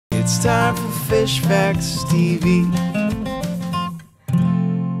It's time for Fish Facts TV.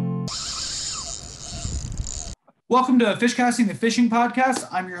 Welcome to Fishcasting, the fishing podcast.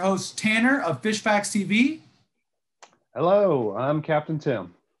 I'm your host, Tanner of Fish Facts TV. Hello, I'm Captain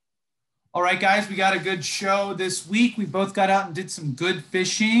Tim. All right, guys, we got a good show this week. We both got out and did some good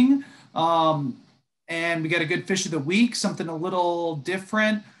fishing. And we got a good fish of the week, something a little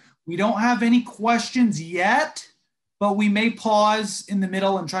different. We don't have any questions yet, but we may pause in the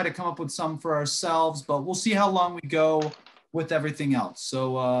middle and try to come up with some for ourselves, but we'll see how long we go with everything else.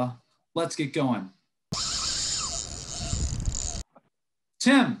 So let's get going.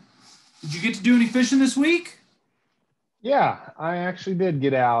 Tim, did you get to do any fishing this week? Yeah, I actually did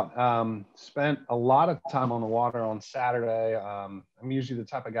get out. Spent a lot of time on the water on Saturday. I'm usually the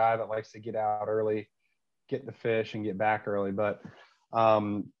type of guy that likes to get out early, get the fish, and get back early. But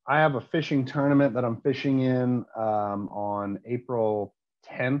I have a fishing tournament that I'm fishing in on April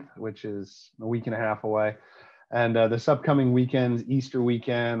 10th, which is a week and a half away. And this upcoming weekend, Easter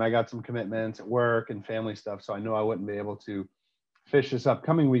weekend, I got some commitments at work and family stuff, so I know I wouldn't be able to fish this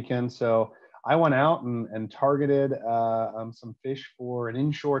upcoming weekend. So I went out and targeted some fish for an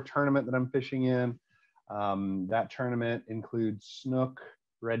inshore tournament that I'm fishing in. That tournament includes snook,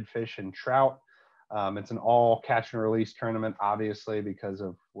 redfish, and trout. It's an all catch and release tournament, obviously, because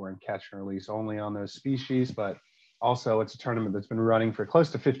we're in catch and release only on those species, but also it's a tournament that's been running for close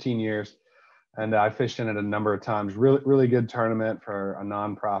to 15 years. And I fished in it a number of times. Really, really good tournament for a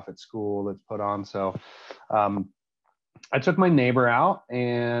nonprofit school that's put on. So I took my neighbor out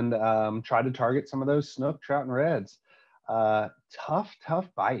and tried to target some of those snook, trout, and reds. Tough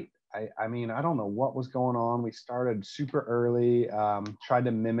bite. I mean, I don't know what was going on. We started super early, tried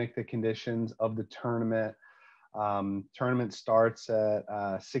to mimic the conditions of the tournament. Tournament starts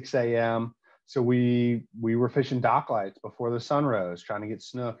at 6 a.m. So we were fishing dock lights before the sun rose, trying to get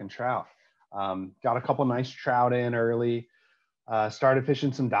snook and trout. Got a couple nice trout in early. Started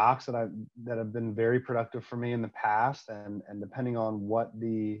fishing some docks that have been very productive for me in the past, and depending on what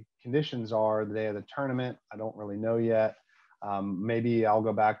the conditions are the day of the tournament, I don't really know yet. Maybe I'll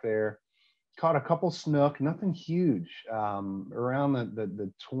go back there. Caught a couple snook, nothing huge, around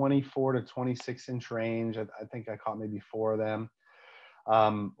the 24 to 26 inch range. I think I caught maybe 4 of them.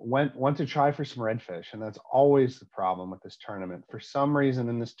 Went to try for some redfish, and that's always the problem with this tournament. For some reason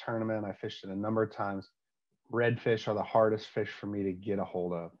in this tournament, I fished it a number of times. Redfish are the hardest fish for me to get a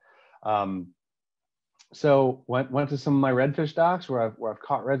hold of. So went to some of my redfish docks where I've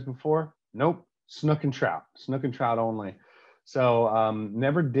caught reds before. Nope, snook and trout only. So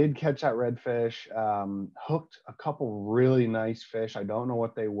never did catch that redfish. Hooked a couple really nice fish. I don't know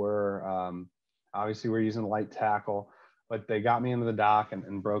what they were. Obviously we're using light tackle, but they got me into the dock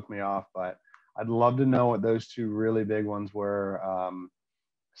and broke me off. But I'd love to know what those 2 really big ones were.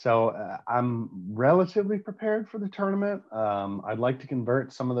 So I'm relatively prepared for the tournament. I'd like to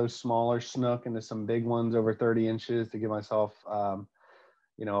convert some of those smaller snook into some big ones over 30 inches to give myself, a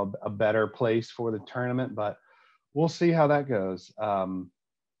better place for the tournament, but we'll see how that goes.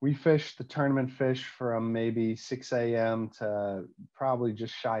 We fished the tournament fish from maybe 6 a.m. to probably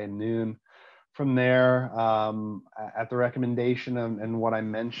just shy of noon. From there, at the recommendation and what I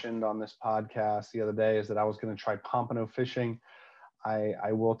mentioned on this podcast the other day is that I was going to try pompano fishing.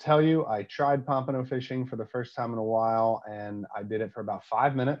 I will tell you, I tried pompano fishing for the first time in a while, and I did it for about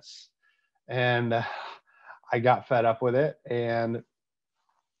 5 minutes, and I got fed up with it. And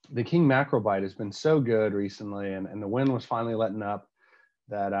the king mackerel bite has been so good recently, and the wind was finally letting up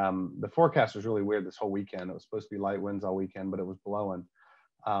that the forecast was really weird this whole weekend. It was supposed to be light winds all weekend, but it was blowing.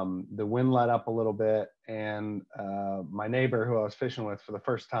 The wind let up a little bit, and my neighbor who I was fishing with for the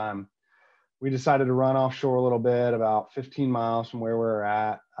first time, we decided to run offshore a little bit, about 15 miles from where we were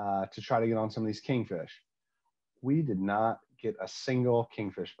at, to try to get on some of these kingfish. We did not get a single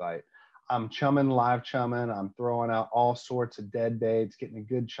kingfish bite. I'm live chumming. I'm throwing out all sorts of dead baits, getting a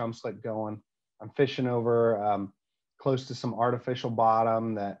good chum slip going. I'm fishing over close to some artificial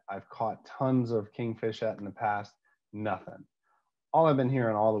bottom that I've caught tons of kingfish at in the past. Nothing. All I've been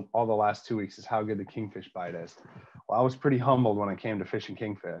hearing all the last 2 weeks is how good the kingfish bite is. Well, I was pretty humbled when I came to fishing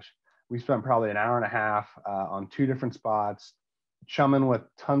kingfish. We spent probably an hour and a half on 2 different spots, chumming with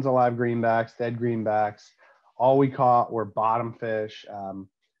tons of live greenbacks, dead greenbacks. All we caught were bottom fish.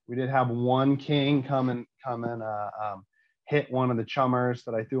 We did have one king come in, hit one of the chummers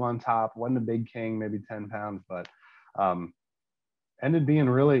that I threw on top. Wasn't a big king, maybe 10 pounds, but ended being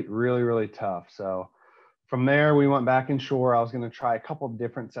really, really, really tough. So from there, we went back inshore. I was going to try a couple of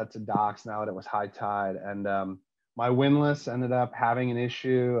different sets of docks now that it was high tide. And my windlass ended up having an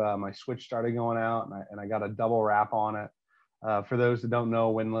issue. My switch started going out, and I got a double wrap on it. For those that don't know,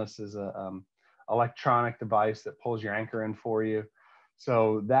 windlass is a electronic device that pulls your anchor in for you.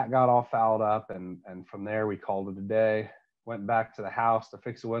 So that got all fouled up, and from there we called it a day. Went back to the house to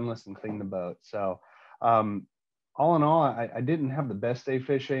fix the windlass and clean the boat. So all in all, I didn't have the best day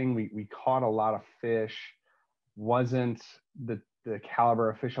fishing. We caught a lot of fish. Wasn't the caliber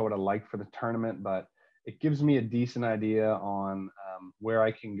of fish I would have liked for the tournament, but it gives me a decent idea on where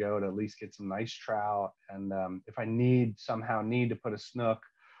I can go to at least get some nice trout. And if I somehow need to put a snook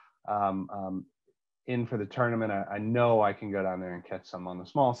in for the tournament, I know I can go down there and catch some on the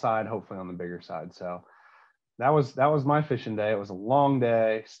small side, hopefully on the bigger side. So that was my fishing day. It was a long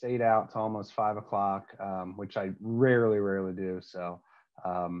day, stayed out till almost 5 o'clock, which I rarely do. So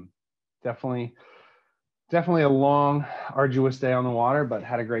definitely a long, arduous day on the water, but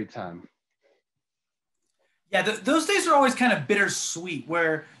had a great time. Yeah, those days are always kind of bittersweet,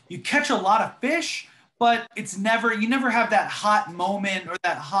 where you catch a lot of fish, but you never have that hot moment or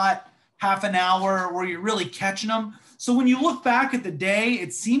that hot half an hour where you're really catching them. So when you look back at the day,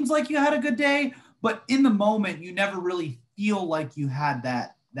 it seems like you had a good day, but in the moment, you never really feel like you had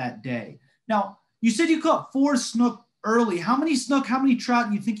that day. Now, you said you caught 4 snook early. How many trout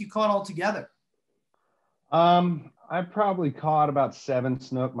do you think you caught altogether? I probably caught about 7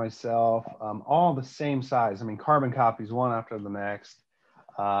 snook myself, all the same size. I mean, carbon copies one after the next.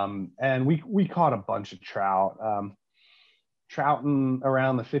 And we caught a bunch of trout. Trouting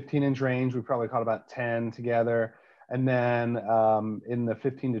around the 15-inch range, we probably caught about 10 together. And then in the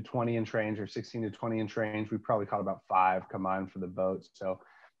 15 to 20-inch range or 16 to 20-inch range, we probably caught about 5 combined for the boat. So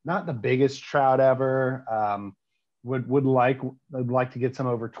not the biggest trout ever. Would like to get some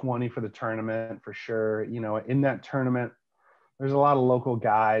over 20 for the tournament for sure. You know, in that tournament, there's a lot of local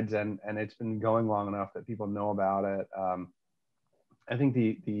guides, and it's been going long enough that people know about it. I think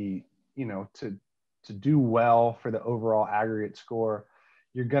the to do well for the overall aggregate score,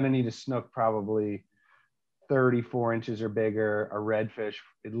 you're going to need a snook probably 34 inches or bigger, a redfish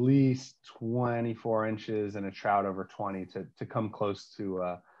at least 24 inches, and a trout over 20 to come close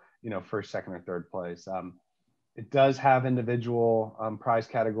to first, second, or third place. It does have individual prize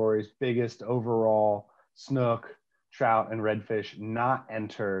categories. Biggest overall snook, trout, and redfish not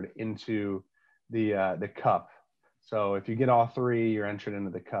entered into the cup. So if you get all 3, you're entered into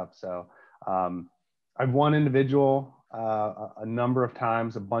the cup. So I've won individual a number of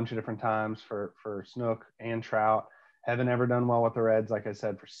times, a bunch of different times for snook and trout. Haven't ever done well with the reds, like I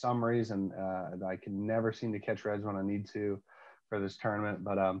said, for some reason. I can never seem to catch reds when I need to for this tournament.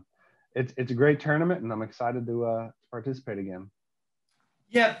 But it's a great tournament, and I'm excited to participate again.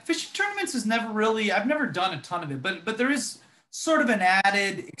 Yeah, fishing tournaments is I've never done a ton of it, but there is sort of an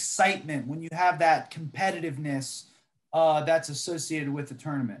added excitement when you have that competitiveness that's associated with the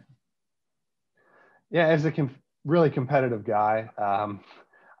tournament. Yeah, as a really competitive guy,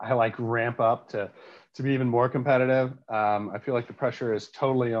 I like ramp up to be even more competitive. I feel like the pressure is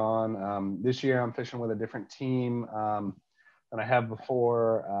totally on. This year I'm fishing with a different team than I have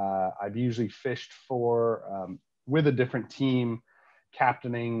before. I've usually fished with a different team,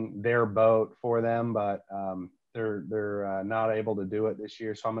 captaining their boat for them, but they're not able to do it this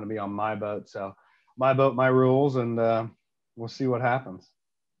year. So I'm going to be on my boat. So my boat, my rules, and we'll see what happens.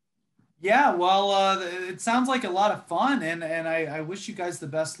 Yeah, well, it sounds like a lot of fun, and I wish you guys the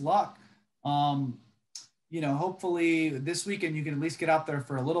best luck. Hopefully this weekend you can at least get out there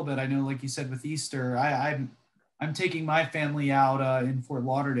for a little bit. I know, like you said, with Easter, I'm taking my family out in Fort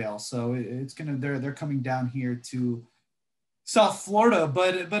Lauderdale, so they're coming down here to South Florida,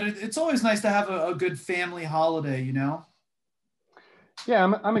 but it's always nice to have a good family holiday, you know.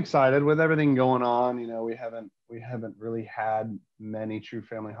 Yeah, I'm excited with everything going on. You know, we haven't really had many true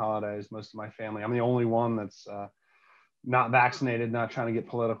family holidays. Most of my family, I'm the only one that's not vaccinated, not trying to get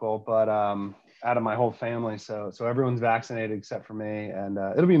political, but out of my whole family. So everyone's vaccinated except for me, and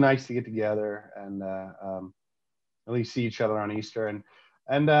it'll be nice to get together and at least see each other on Easter.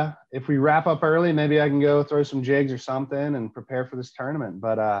 And if we wrap up early, maybe I can go throw some jigs or something and prepare for this tournament.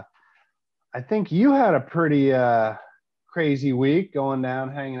 But I think you had a pretty crazy week, going down,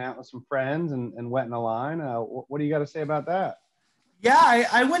 hanging out with some friends and wetting a line. What do you got to say about that? Yeah,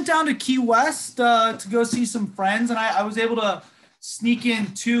 I went down to Key West to go see some friends, and I was able to sneak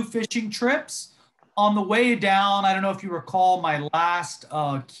in 2 fishing trips. On the way down, I don't know if you recall my last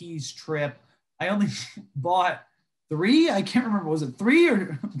Keys trip, I only bought 3. I can't remember. Was it 3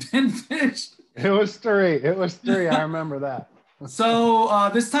 or 10 fish? It was 3. I remember that. So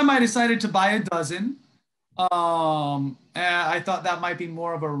this time I decided to buy a dozen. And I thought that might be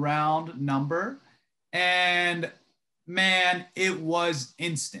more of a round number. And man, it was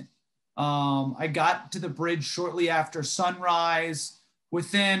instant. I got to the bridge shortly after sunrise.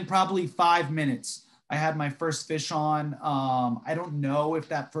 Within probably 5 minutes, I had my first fish on. I don't know if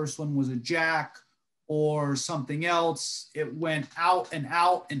that first one was a jack or something else. It went out and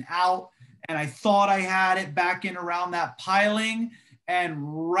out and out, and I thought I had it back in around that piling. And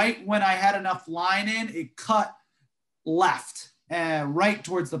right when I had enough line in, it cut left and right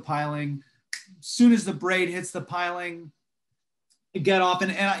towards the piling. As soon as the braid hits the piling, it get off.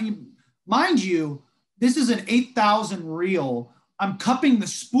 Mind you, this is an 8,000 reel. I'm cupping the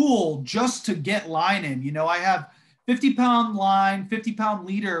spool just to get line in. You know, I have 50-pound line, 50-pound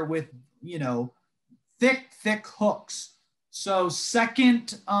leader with, you know, thick hooks. So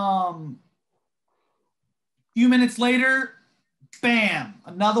second, few minutes later, bam,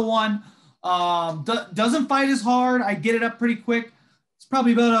 another one. Doesn't fight as hard. I get it up pretty quick. It's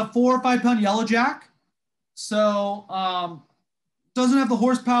probably about a 4 or 5 pound yellow jack. So doesn't have the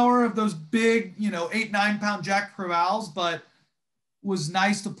horsepower of those big, you know, 8-9 pound jack crevalles, but was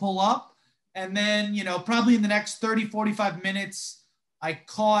nice to pull up. And then, you know, probably in the next 30-45 minutes, I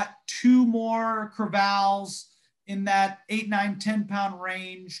caught 2 more crevalles in that 8-9-10 pound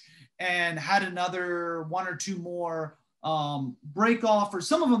range, and had another 1 or 2 more break off. Or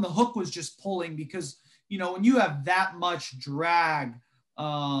some of them the hook was just pulling, because, you know, when you have that much drag,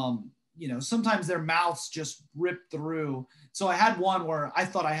 you know, sometimes their mouths just rip through. So I had one where I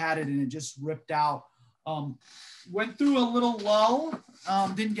thought I had it and it just ripped out. Went through a little lull,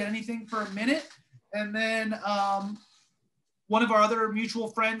 didn't get anything for a minute. And then one of our other mutual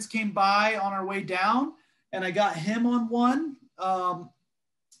friends came by on our way down, and I got him on one.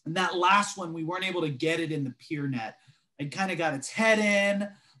 And that last one, we weren't able to get it in the pier net. I kind of got its head in,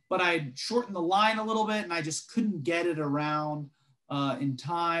 but I shortened the line a little bit and I just couldn't get it around in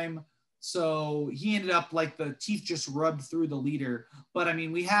time. So he ended up, like, the teeth just rubbed through the leader. But I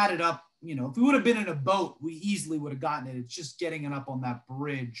mean, we had it up, you know, if we would have been in a boat, we easily would have gotten it. It's just getting it up on that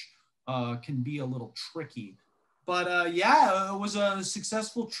bridge can be a little tricky. But yeah, it was a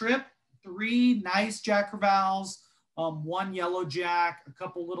successful trip. 3 nice jack crevalles, 1 yellow jack, a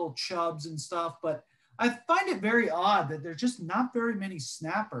couple little chubs and stuff. But I find it very odd that there's just not very many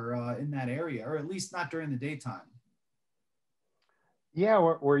snapper in that area, or at least not during the daytime. Yeah,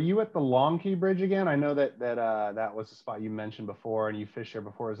 were you at the Long Key Bridge again? I know that was the spot you mentioned before, and you fished there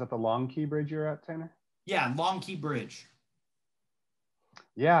before. Is that the Long Key Bridge you're at, Tanner? Yeah, Long Key Bridge.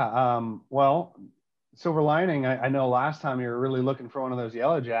 Yeah, well, silver lining, I know last time you were really looking for one of those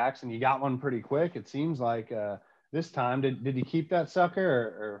yellow jacks, and you got one pretty quick. It seems like this time, did you keep that sucker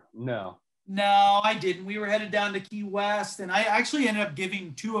or no? No, I didn't. We were headed down to Key West, and I actually ended up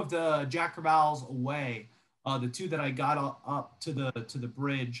giving 2 of the jack crevalles away. The 2 that I got up to the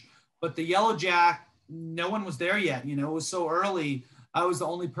bridge. But the yellow jack, no one was there yet. You know, it was so early. I was the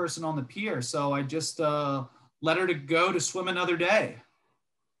only person on the pier. So I just let her to go to swim another day.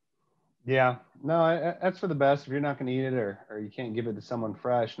 Yeah, no, that's for the best if you're not going to eat it, or you can't give it to someone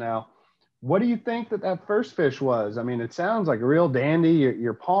fresh. Now, what do you think that first fish was? I mean, it sounds like a real dandy.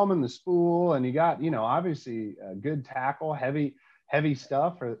 You're palming the spool, and you got, you know, obviously a good tackle, heavy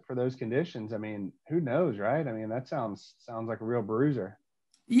stuff for those conditions. I mean, who knows, right? I mean, that sounds like a real bruiser.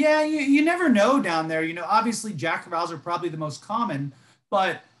 Yeah, you never know down there. You know, obviously jack crevalles are probably the most common,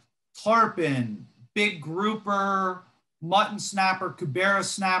 but tarpon, big grouper, mutton snapper, cubera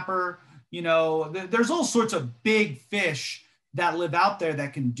snapper, you know, there's all sorts of big fish that live out there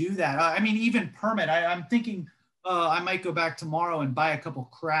that can do that. I mean, even permit. I'm thinking I might go back tomorrow and buy a couple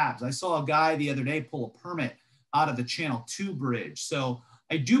crabs. I saw a guy the other day pull a permit out of the Channel 2 bridge. So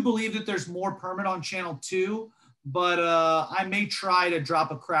I do believe that there's more permit on Channel 2, but I may try to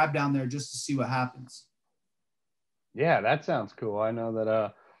drop a crab down there just to see what happens. Yeah, that sounds cool. I know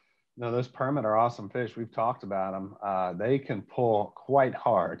that no, those permit are awesome fish. We've talked about them. They can pull quite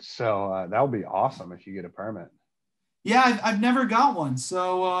hard. So that'll be awesome if you get a permit. Yeah, I've never got one.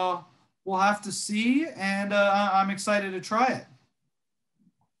 So we'll have to see. And I'm excited to try it.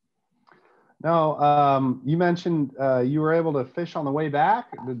 No, you mentioned you were able to fish on the way back.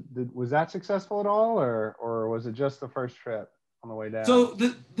 Was that successful at all, or was it just the first trip on the way down? So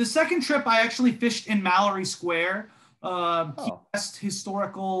the second trip, I actually fished in Mallory Square, Key West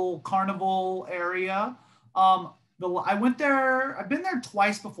Historical Carnival area. I went there. I've been there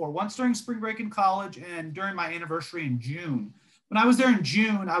twice before. Once during spring break in college, and during my anniversary in June. When I was there in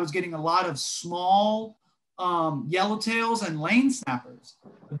June, I was getting a lot of small yellowtails and lane snappers.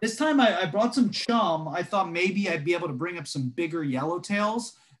 But this time I brought some chum. I thought maybe I'd be able to bring up some bigger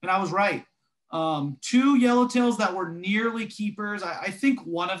yellowtails, and I was right. 2 yellowtails that were nearly keepers. I think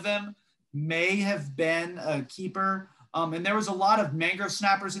one of them may have been a keeper. And there was a lot of mangrove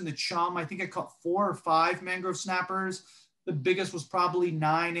snappers in the chum. I think I caught 4 or 5 mangrove snappers. The biggest was probably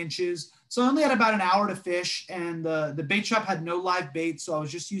 9 inches. So I only had about an hour to fish, and the bait shop had no live bait, so I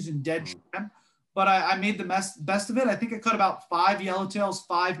was just using dead shrimp. But I made the best of it. I think I caught about 5 yellowtails,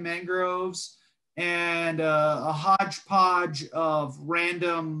 5 mangroves, and a hodgepodge of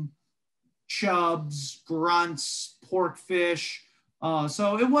random chubs, grunts, porkfish.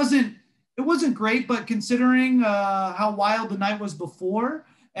 So it wasn't great, but considering how wild the night was before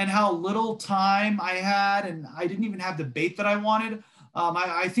and how little time I had, and I didn't even have the bait that I wanted,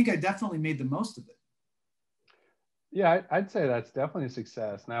 I think I definitely made the most of it. Yeah, I'd say that's definitely a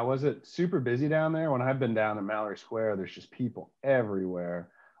success. Now, was it super busy down there? When I've been down at Mallory Square, there's just people everywhere.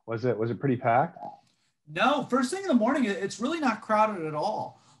 Was it pretty packed? No, first thing in the morning, it's really not crowded at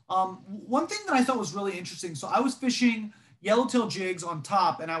all. One thing that I thought was really interesting, so I was fishing yellowtail jigs on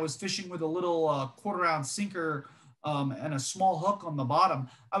top, and I was fishing with a little quarter-ounce sinker and a small hook on the bottom.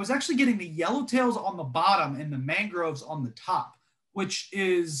 I was actually getting the yellowtails on the bottom and the mangroves on the top, which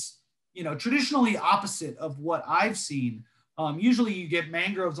is, traditionally opposite of what I've seen. Usually you get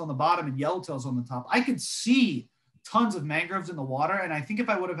mangroves on the bottom and yellowtails on the top. I could see tons of mangroves in the water, and I think if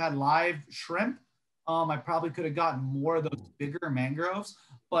I would have had live shrimp, I probably could have gotten more of those bigger mangroves.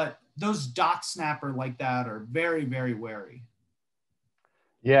 But those dock snapper like that are very, very wary.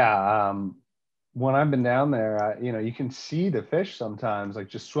 Yeah, when I've been down there, you can see the fish sometimes, like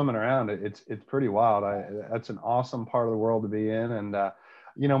just swimming around. It's pretty wild. That's an awesome part of the world to be in. And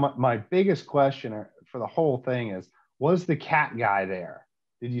my biggest question for the whole thing is, was the cat guy there?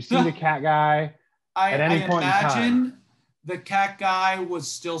 Did you see the cat guy at any point in time? The cat guy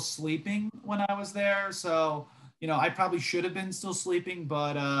was still sleeping when I was there, so I probably should have been still sleeping,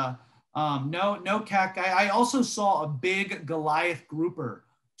 but no cat guy. I also saw a big Goliath grouper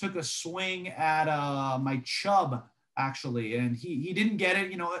took a swing at my chub, actually, and he didn't get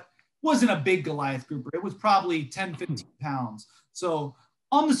it. It wasn't a big Goliath grouper. It was probably 10, 15 pounds. So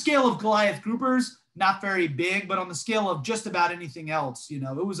on the scale of Goliath groupers, not very big, but on the scale of just about anything else, it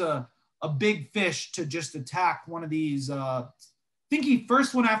was a big fish to just attack one of these. I think he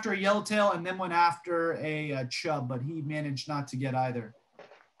first went after a yellowtail and then went after a chub, but he managed not to get either.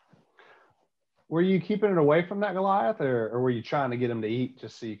 Were you keeping it away from that Goliath, or were you trying to get him to eat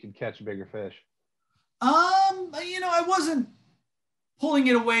just so you could catch bigger fish? I wasn't pulling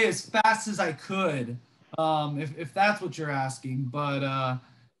it away as fast as I could, if that's what you're asking. But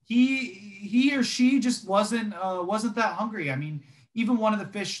he or she just wasn't that hungry. I mean, even one of the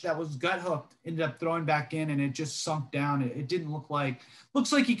fish that was gut hooked ended up throwing back in, and it just sunk down. It didn't looks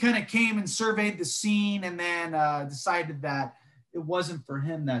like he kind of came and surveyed the scene and then decided that it wasn't for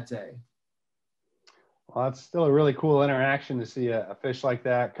him that day. Well, it's still a really cool interaction to see a fish like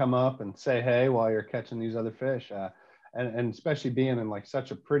that come up and say hey while you're catching these other fish. And especially being in like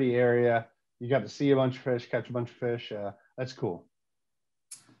such a pretty area, you got to see a bunch of fish, catch a bunch of fish. That's cool.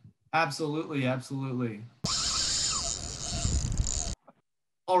 Absolutely. Absolutely.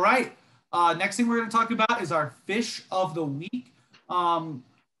 All right. Next thing we're going to talk about is our fish of the week.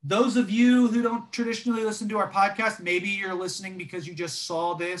 Those of you who don't traditionally listen to our podcast, maybe you're listening because you just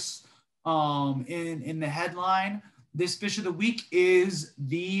saw this in the headline. This fish of the week is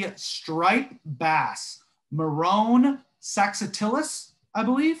the striped bass, Marone saxatilis, I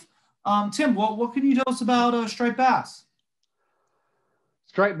believe. Tim, what can you tell us about striped bass?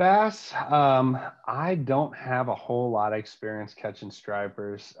 Striped bass, I don't have a whole lot of experience catching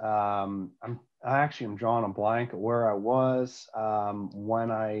stripers. I actually am drawing a blank at where I was when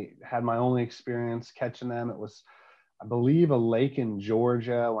I had my only experience catching them. It was, I believe, a lake in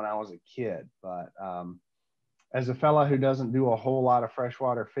Georgia when I was a kid. But as a fella who doesn't do a whole lot of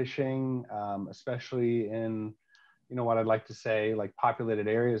freshwater fishing, especially in, what I'd like to say, like populated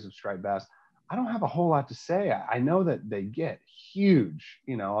areas of striped bass, I don't have a whole lot to say. I know that they get huge,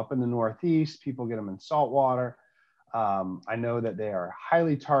 up in the Northeast, people get them in saltwater. I know that they are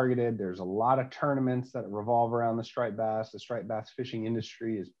highly targeted. There's a lot of tournaments that revolve around the striped bass. The striped bass fishing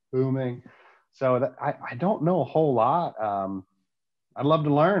industry is booming. So I don't know a whole lot. I'd love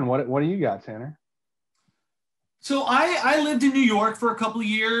to learn. What do you got, Tanner? So I lived in New York for a couple of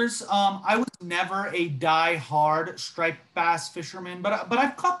years. I was never a die-hard striped bass fisherman, but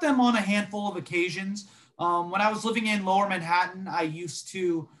I've caught them on a handful of occasions. When I was living in Lower Manhattan, I used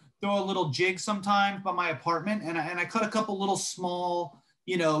to throw a little jig sometimes by my apartment, and I caught a couple little small,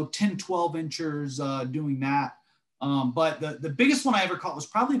 10, 12 inchers doing that. But the biggest one I ever caught was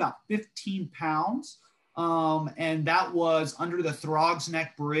probably about 15 pounds. And that was under the Throgs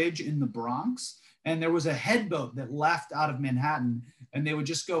Neck Bridge in the Bronx. And there was a headboat that left out of Manhattan, and they would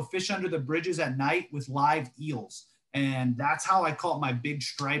just go fish under the bridges at night with live eels. And that's how I caught my big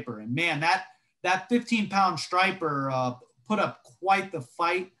striper. And man, that 15-pound striper put up quite the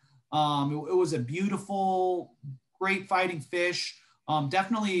fight. It was a beautiful, great fighting fish.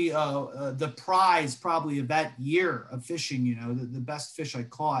 Definitely the prize probably of that year of fishing, the best fish I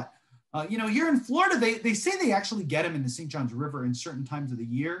caught. Here in Florida, they say they actually get them in the St. Johns River in certain times of the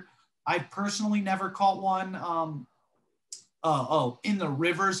year. I personally never caught one in the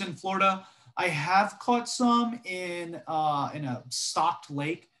rivers in Florida. I have caught some in a stocked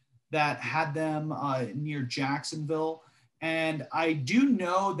lake that had them near Jacksonville. And I do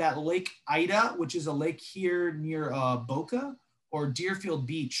know that Lake Ida, which is a lake here near Boca or Deerfield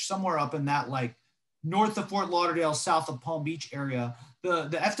Beach, somewhere up in that like north of Fort Lauderdale, south of Palm Beach area, the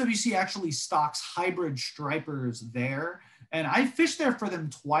FWC actually stocks hybrid stripers there. And I fished there for them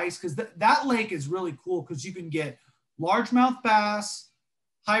twice because that lake is really cool because you can get largemouth bass,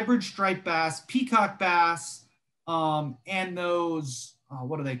 hybrid striped bass, peacock bass, and those,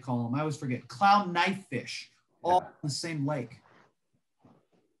 what do they call them? I always forget, clown knife fish, all in the same lake.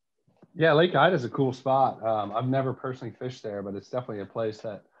 Yeah, Lake Ida is a cool spot. I've never personally fished there, but it's definitely a place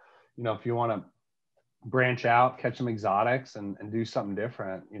that, if you want to branch out, catch some exotics and do something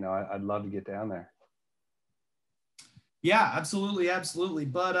different, I'd love to get down there. Yeah, absolutely. Absolutely.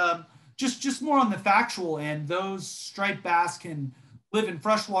 But just more on the factual end, those striped bass can live in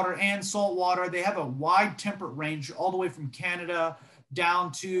freshwater and saltwater. They have a wide temperate range all the way from Canada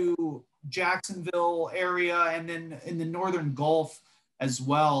down to Jacksonville area and then in the northern Gulf as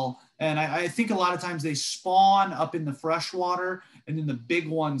well. And I think a lot of times they spawn up in the freshwater and then the big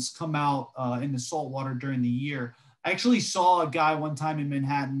ones come out in the saltwater during the year. I actually saw a guy one time in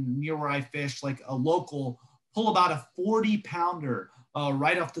Manhattan near where I fished, like a local, pull about a 40-pounder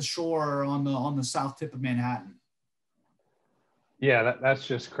right off the shore on the south tip of Manhattan. Yeah, that's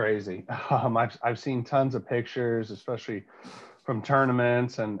just crazy. I've seen tons of pictures, especially from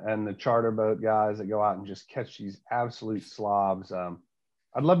tournaments and the charter boat guys that go out and just catch these absolute slobs.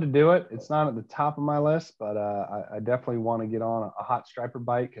 I'd love to do it. It's not at the top of my list, but I definitely want to get on a hot striper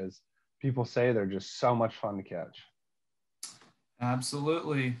bite because people say they're just so much fun to catch.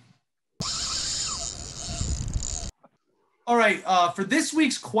 Absolutely. All right, for this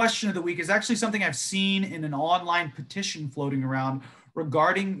week's question of the week is actually something I've seen in an online petition floating around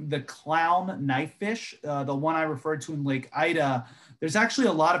regarding the clown knife fish, the one I referred to in Lake Ida. There's actually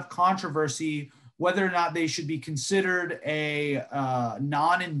a lot of controversy whether or not they should be considered a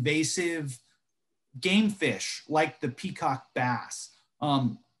non-invasive game fish like the peacock bass.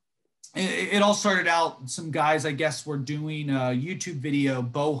 It all started out, some guys, I guess, were doing a YouTube video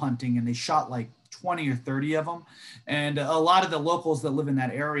bow hunting and they shot like 20 or 30 of them. And a lot of the locals that live in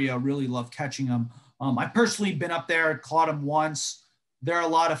that area really love catching them. I personally been up there, caught them once. They're a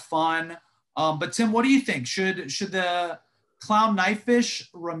lot of fun. But Tim, what do you think? Should the clown knife fish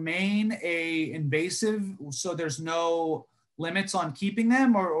remain a invasive so there's no limits on keeping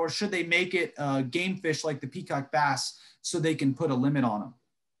them, or should they make it a game fish like the peacock bass so they can put a limit on them?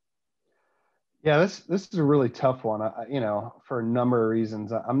 Yeah, this is a really tough one, for a number of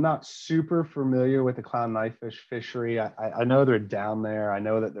reasons. I'm not super familiar with the clown knifefish fishery. I know they're down there. I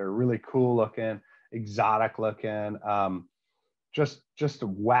know that they're really cool looking, exotic looking, just a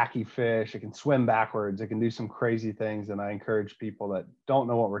wacky fish. It can swim backwards. It can do some crazy things. And I encourage people that don't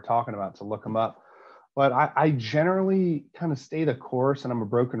know what we're talking about to look them up. But I generally kind of stay the course, and I'm a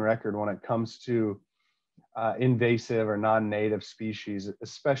broken record when it comes to invasive or non-native species,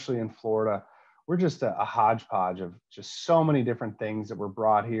 especially in Florida. We're just a hodgepodge of just so many different things that were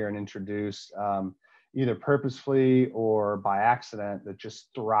brought here and introduced either purposefully or by accident that just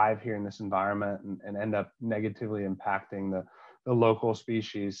thrive here in this environment and end up negatively impacting the local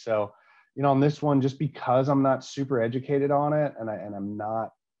species. So, on this one, just because I'm not super educated on it and I'm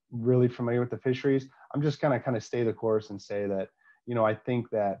not really familiar with the fisheries, I'm just gonna kind of stay the course and say that, I think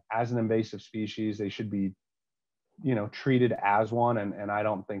that as an invasive species, they should be treated as one, and I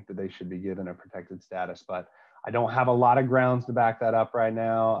don't think that they should be given a protected status, but I don't have a lot of grounds to back that up right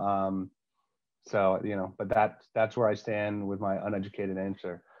now. But that's where I stand with my uneducated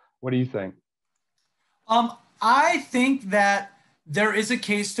answer. What do you think? I think that there is a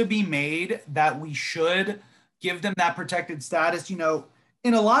case to be made that we should give them that protected status.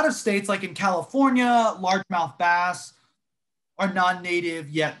 In a lot of states, like in California, largemouth bass are non-native,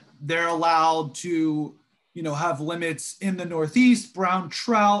 yet they're allowed to have limits. In the Northeast, brown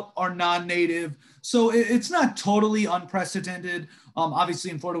trout are non-native. So it's not totally unprecedented.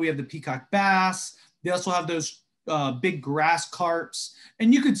 Obviously in Florida, we have the peacock bass. They also have those big grass carps.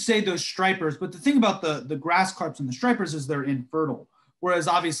 And you could say those stripers, but the thing about the grass carps and the stripers is they're infertile. Whereas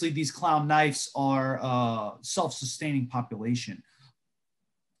obviously these clown knifes are self-sustaining population.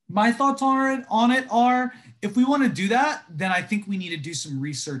 My thoughts on it are, if we want to do that, then I think we need to do some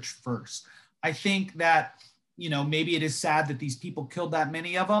research first. I think that, maybe it is sad that these people killed that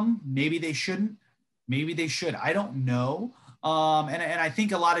many of them. Maybe they shouldn't. Maybe they should. I don't know. And I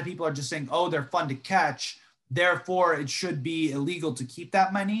think a lot of people are just saying, oh, they're fun to catch, therefore it should be illegal to keep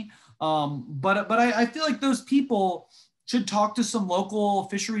that many. But I feel like those people should talk to some local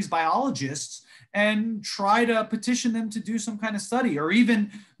fisheries biologists and try to petition them to do some kind of study, or even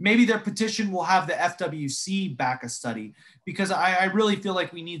maybe their petition will have the FWC back a study, because I really feel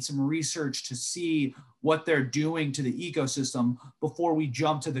like we need some research to see what they're doing to the ecosystem before we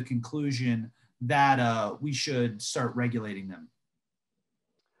jump to the conclusion that we should start regulating them.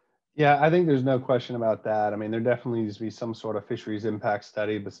 Yeah, I think there's no question about that. I mean, there definitely needs to be some sort of fisheries impact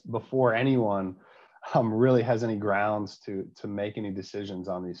study before anyone really has any grounds to make any decisions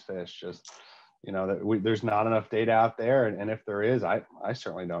on these fish. Just, there's not enough data out there. And if there is, I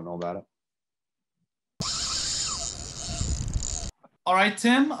certainly don't know about it. All right,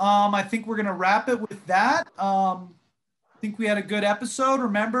 Tim, I think we're going to wrap it with that. I think we had a good episode.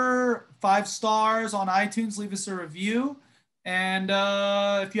 Remember, 5 stars on iTunes, leave us a review. And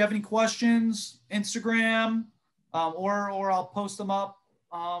if you have any questions, Instagram, or I'll post them up.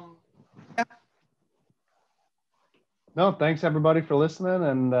 Yeah. No, thanks everybody for listening.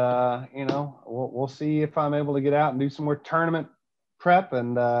 And, we'll see if I'm able to get out and do some more tournament prep,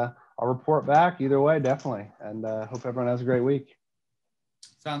 and I'll report back either way, definitely. And hope everyone has a great week.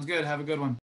 Sounds good. Have a good one.